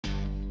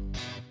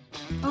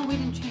Oh, we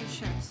didn't change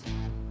shirts.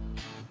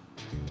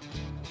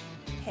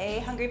 Hey,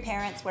 hungry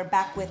parents, we're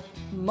back with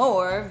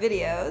more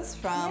videos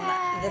from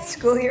Yay. the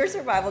School Year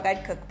Survival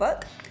Guide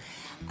cookbook.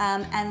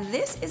 And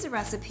this is a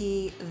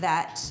recipe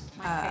that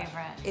My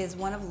favorite. is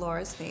one of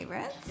Laura's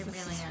favorites. It This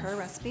really is her is.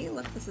 recipe.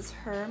 Look, this is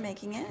her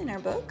making it in her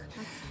book.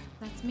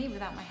 That's me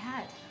without my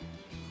head.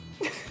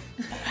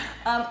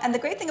 And the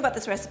great thing about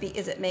this recipe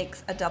is it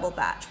makes a double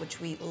batch,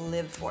 which we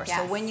live for. So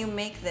Yes. when you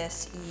make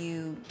this,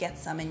 you get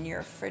some in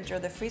your fridge or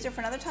the freezer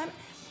for another time.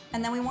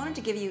 And then we wanted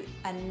to give you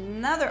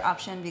another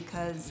option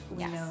because we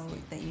Yes. know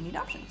that you need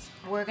options.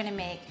 We're gonna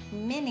make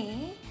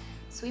mini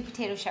sweet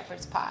potato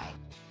shepherd's pie.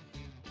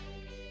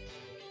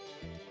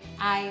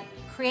 I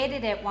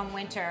created it one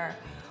winter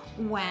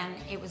when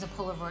it was a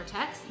polar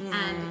vortex,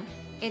 and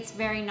it's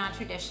very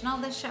non-traditional,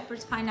 this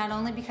shepherd's pie, not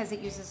only because it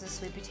uses a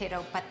sweet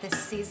potato, but the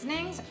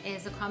seasonings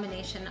is a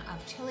combination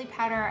of chili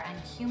powder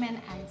and cumin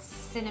and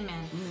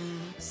cinnamon.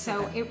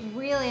 So it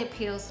really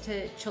appeals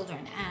to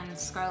children. And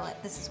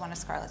Scarlett, this is one of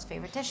Scarlett's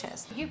favorite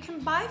dishes. You can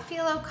buy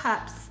phyllo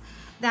cups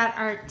that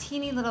are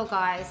teeny little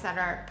guys that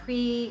are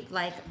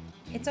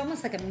it's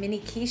almost like a mini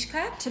quiche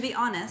cup. To be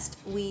honest,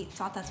 we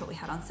thought that's what we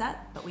had on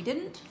set, but we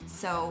didn't.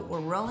 So we're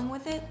rolling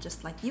with it,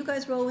 just like you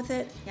guys roll with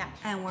it. Yeah.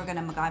 And we're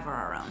gonna MacGyver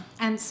our own.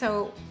 And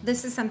so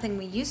this is something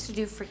we used to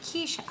do for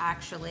quiche,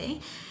 actually.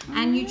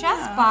 And you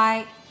just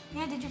buy,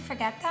 did you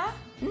forget that?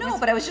 No,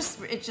 but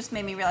it just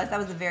made me realize that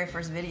was the very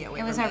first video we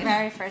It was ever our made.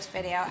 very first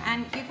video.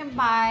 And you can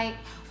buy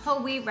whole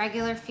wheat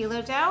regular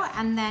phyllo dough,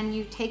 and then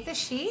you take the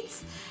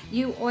sheets,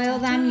 you oil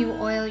them, you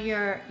oil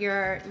your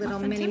little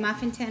Muffin mini tin?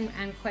 muffin tin,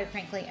 and quite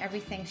frankly,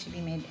 everything should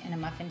be made in a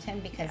muffin tin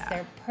because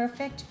they're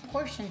perfect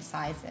portion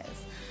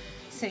sizes.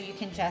 So you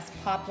can just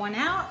pop one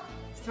out,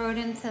 throw it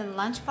into the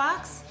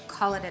lunchbox,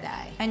 call it a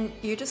day. And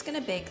you're just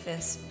gonna bake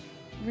this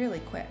really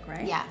quick,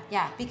 right?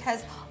 Yeah,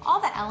 because all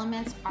the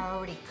elements are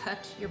already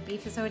cooked. Your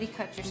beef is already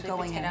cooked, your sweet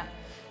Going in. potato.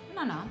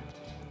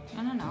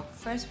 No.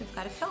 First, we've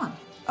got to fill them.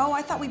 Oh,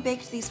 I thought we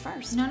baked these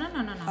first. No.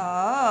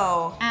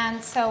 Oh.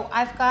 And so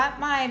I've got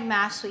my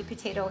mashed sweet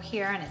potato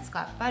here, and it's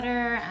got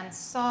butter and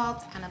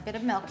salt and a bit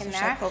of milk in So there.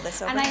 should I pull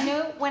this over And I here?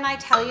 know when I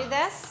tell you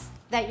this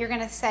that you're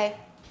gonna say,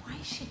 why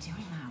is she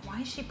doing that?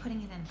 Why is she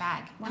putting it in a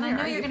bag? And I Why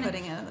know are you're you gonna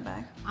putting it in the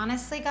bag?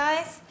 honestly,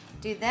 guys,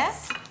 do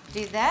this.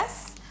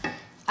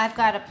 I've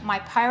got my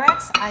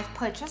Pyrex. I've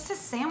put just a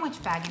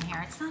sandwich bag in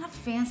here. It's not a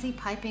fancy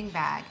piping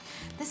bag.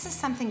 This is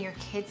something your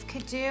kids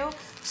could do.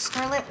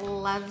 Scarlett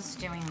loves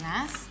doing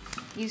this.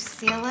 You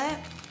seal it.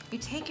 You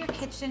take your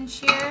kitchen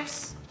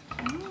shears.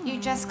 You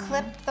just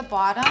clip the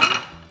bottom.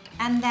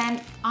 And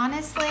then,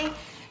 honestly,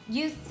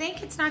 you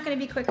think it's not going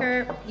to be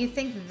quicker. You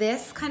think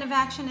this kind of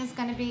action is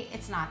going to be,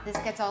 it's not. This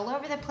gets all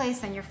over the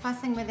place and you're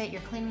fussing with it.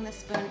 You're cleaning the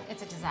spoon.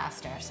 It's a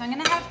disaster. So I'm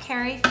going to have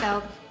Carrie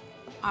fill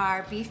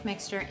our beef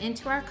mixture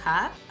into our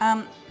cup.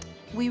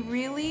 We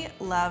really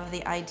love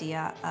the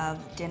idea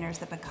of dinners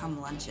that become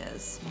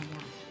lunches,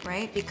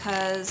 right?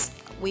 Because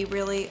we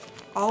really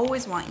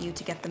always want you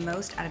to get the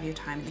most out of your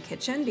time in the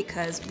kitchen,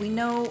 because we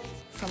know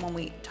from when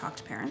we talk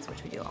to parents,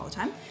 which we do all the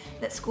time,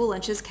 that school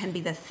lunches can be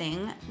the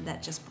thing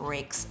that just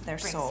breaks their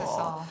Breaks the soul.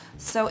 soul.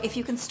 So if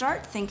you can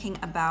start thinking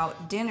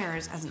about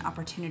dinners as an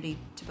opportunity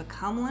to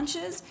become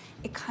lunches,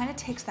 it kind of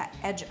takes that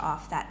edge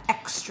off, that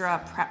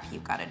extra prep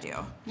you've got to do.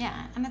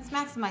 Yeah, and it's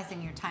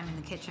maximizing your time in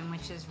the kitchen,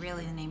 which is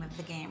really the name of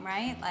the game,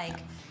 right? Like,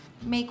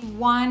 make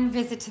one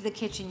visit to the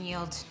kitchen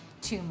yield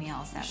 2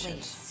 meals at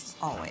least.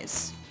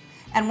 Always.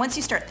 And once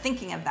you start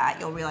thinking of that,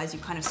 you'll realize you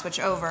kind of switch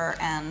over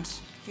and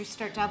You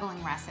start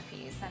doubling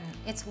recipes, and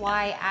it's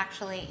why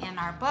actually in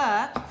our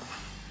book,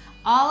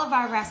 all of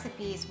our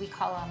recipes, we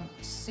call them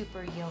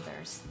super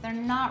yielders. They're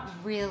not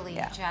really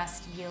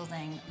just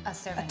yielding a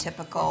serving a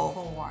typical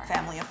for 4.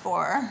 family of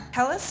 4.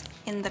 Tell us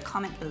in the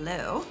comment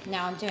below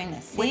Now I'm doing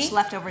this. which See?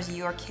 leftovers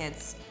your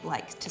kids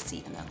like to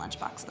see in their lunch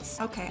boxes.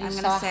 Okay, You I'm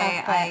saw gonna how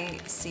say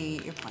quick. I see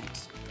your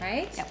point.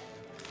 Right? Yep.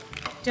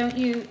 Don't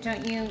you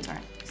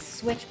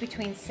switch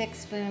between 6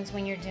 spoons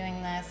when you're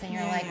doing this, and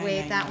you're like,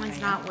 wait, that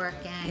one's not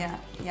working.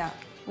 Yeah.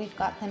 We've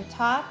got them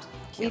topped.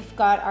 Cute. We've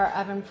got our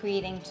oven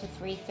preheating to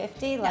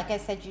 350. Like I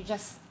said,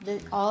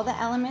 all the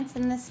elements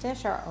in this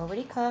dish are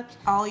already cooked.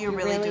 All you're You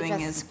really really doing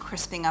just- is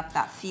crisping up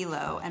that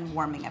phyllo and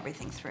warming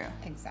everything through.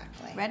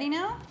 Exactly. Ready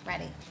now?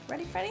 Ready.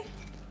 Ready, Freddie?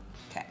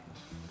 Okay.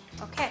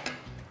 Okay.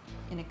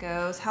 In it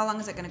goes. How long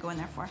is it gonna go in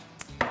there for?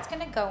 It's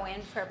gonna go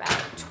in for about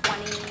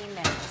 20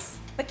 minutes.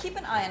 But keep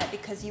an eye on it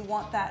because you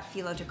want that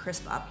phyllo to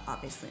crisp up,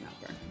 obviously not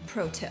burn.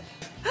 Pro tip,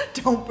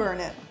 don't burn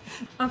it.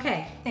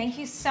 Okay, thank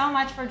you so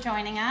much for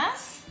joining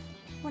us.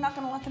 We're not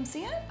gonna let them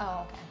see it?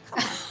 Oh, okay. Come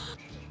on.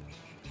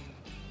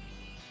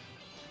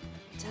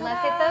 Look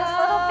at those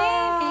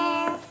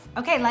little babies.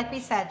 Okay, like we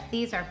said,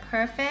 these are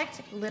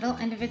perfect little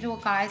individual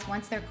guys.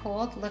 Once they're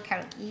cold, look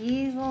how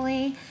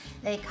easily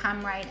they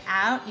come right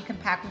out. You can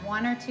pack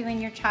 1 or 2 in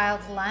your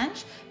child's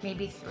lunch,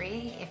 maybe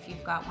 3 if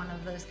you've got one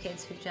of those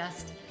kids who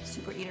just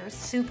Super eaters.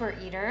 super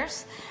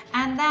eaters.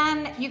 And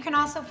then you can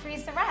also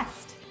freeze the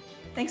rest.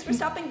 Thanks for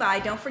stopping by.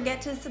 Don't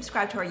forget to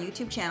subscribe to our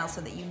YouTube channel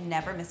so that you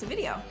never miss a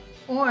video.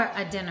 Or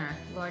a dinner.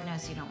 Lord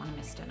knows you don't want to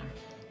miss dinner.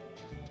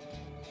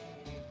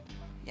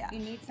 Yeah. You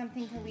need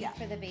something to leave Yeah.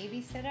 for the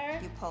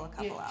babysitter. You pull a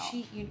couple out.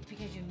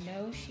 Because you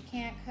know she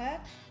can't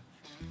cook.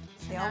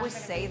 So They now I'm always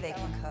gonna say they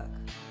refill can it.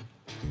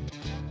 cook.